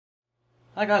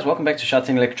Hi guys, welcome back to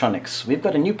ShoutingElectronics. We've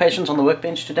got a new patient on the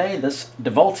workbench today, this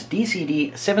DeWalt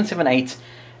DCD778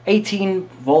 18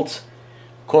 volt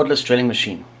cordless drilling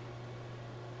machine.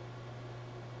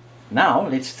 Now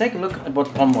let's take a look at what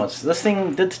the problem was. This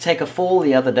thing did take a fall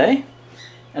the other day,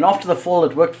 and after the fall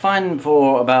it worked fine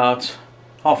for about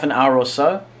half an hour or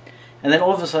so, and then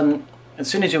all of a sudden, as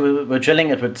soon as you were drilling,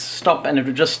 it would stop and it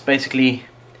would just basically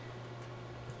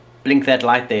blink that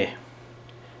light there.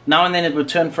 Now and then it would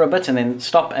turn for a bit and then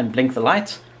stop and blink the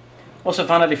light. Also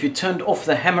found out if you turned off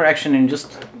the hammer action and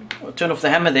just turned off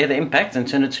the hammer there, the impact, and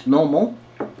turned it to normal,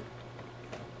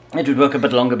 it would work a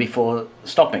bit longer before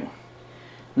stopping.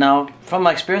 Now, from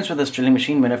my experience with this drilling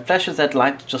machine, when it flashes that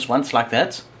light just once like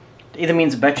that, it either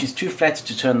means the battery is too flat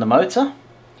to turn the motor,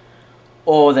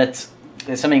 or that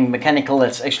there's something mechanical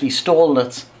that's actually stalled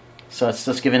it, so it's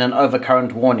just giving an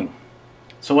overcurrent warning.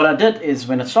 So what I did is,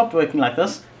 when it stopped working like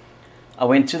this, I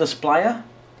went to the supplier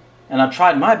and I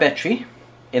tried my battery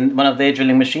in one of their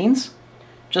drilling machines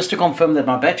just to confirm that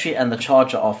my battery and the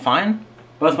charger are fine.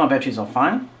 Both my batteries are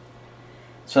fine.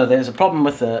 So there's a problem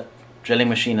with the drilling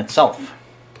machine itself.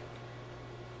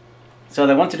 So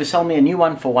they wanted to sell me a new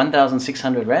one for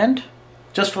 1,600 Rand,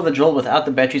 just for the drill without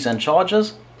the batteries and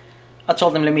chargers. I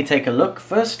told them let me take a look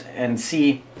first and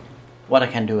see what I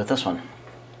can do with this one.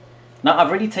 Now I've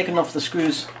already taken off the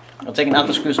screws, or taken out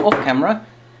the screws off camera,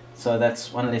 so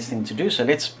that's one less thing to do. So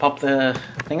let's pop the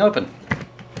thing open.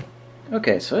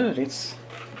 Okay, so let's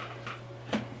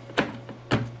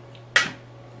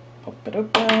pop it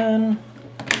open.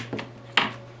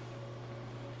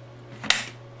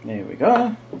 There we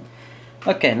go.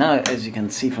 Okay, now as you can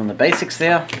see from the basics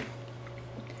there,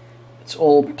 it's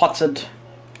all potted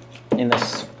in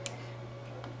this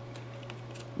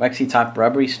waxy type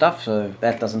rubbery stuff, so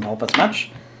that doesn't help us much.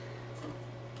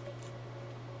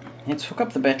 Let's hook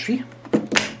up the battery.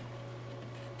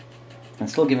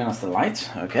 It's still giving us the light,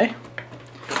 okay.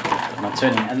 Not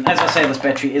turning, and as I say, this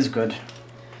battery is good.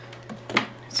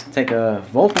 Let's take a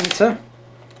voltmeter.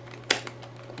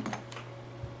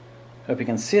 Hope you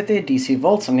can see it there, DC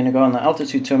volts. I'm going to go on the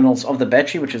altitude terminals of the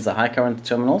battery, which is the high current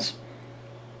terminals,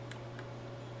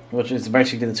 which is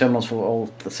basically the terminals for all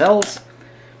the cells.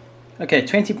 Okay,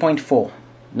 20.4.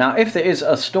 Now if there is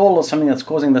a stall or something that's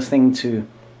causing this thing to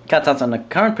cut out on the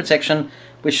current protection,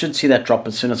 we should see that drop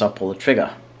as soon as I pull the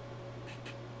trigger.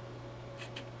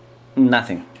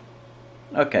 Nothing.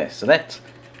 Okay, so that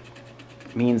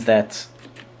means that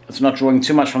it's not drawing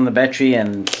too much from the battery,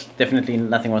 and definitely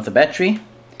nothing with the battery.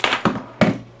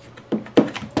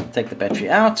 Take the battery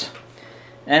out,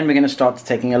 and we're going to start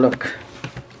taking a look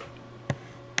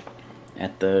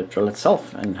at the drill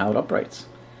itself and how it operates.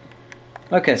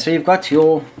 Okay, so you've got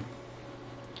your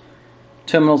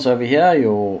terminals over here,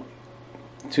 your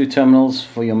two terminals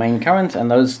for your main current,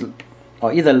 and those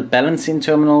are either balancing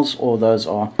terminals or those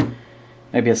are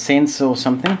maybe a sensor or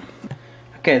something.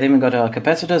 Okay, then we've got our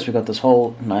capacitors. We've got this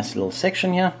whole nice little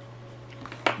section here.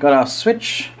 We've got our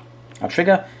switch, our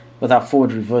trigger, with our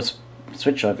forward reverse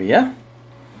switch over here.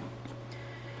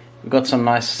 We've got some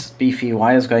nice beefy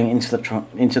wires going into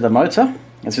the motor.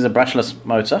 This is a brushless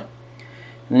motor.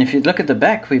 And then if you look at the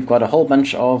back, we've got a whole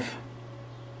bunch of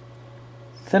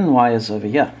thin wires over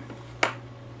here.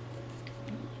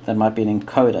 That might be an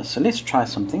encoder. So let's try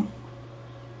something.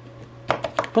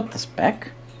 Put this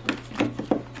back.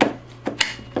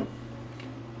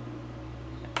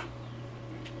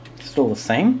 Still the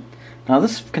same. Now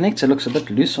this connector looks a bit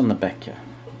loose on the back here.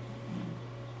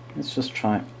 Let's just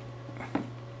try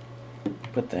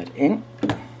put that in.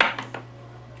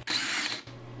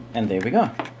 And there we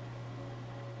go.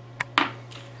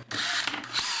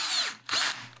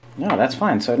 No, that's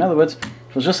fine. So in other words,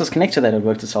 it was just this connector that had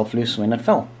worked itself loose when it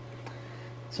fell.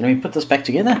 So let me put this back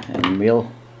together and we'll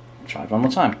try it one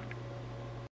more time.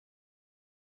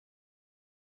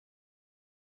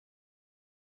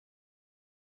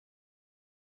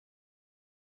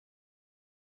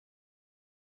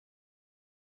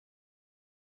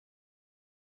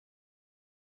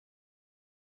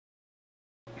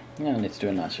 Now let's do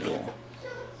a nice little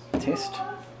test.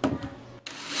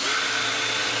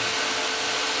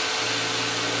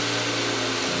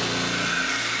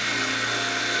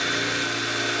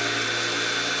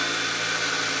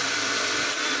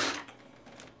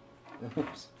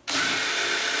 Oops.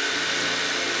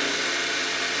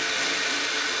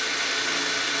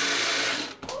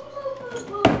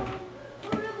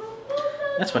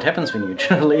 That's what happens when you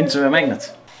drill into a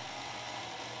magnet.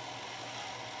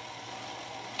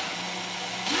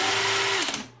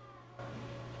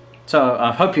 So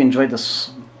I hope you enjoyed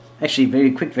this actually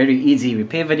very quick, very easy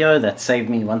repair video that saved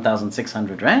me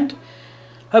 1,600 Rand.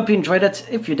 Hope you enjoyed it.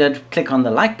 If you did, click on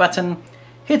the like button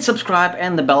hit subscribe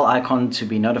and the bell icon to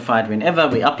be notified whenever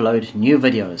we upload new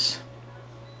videos.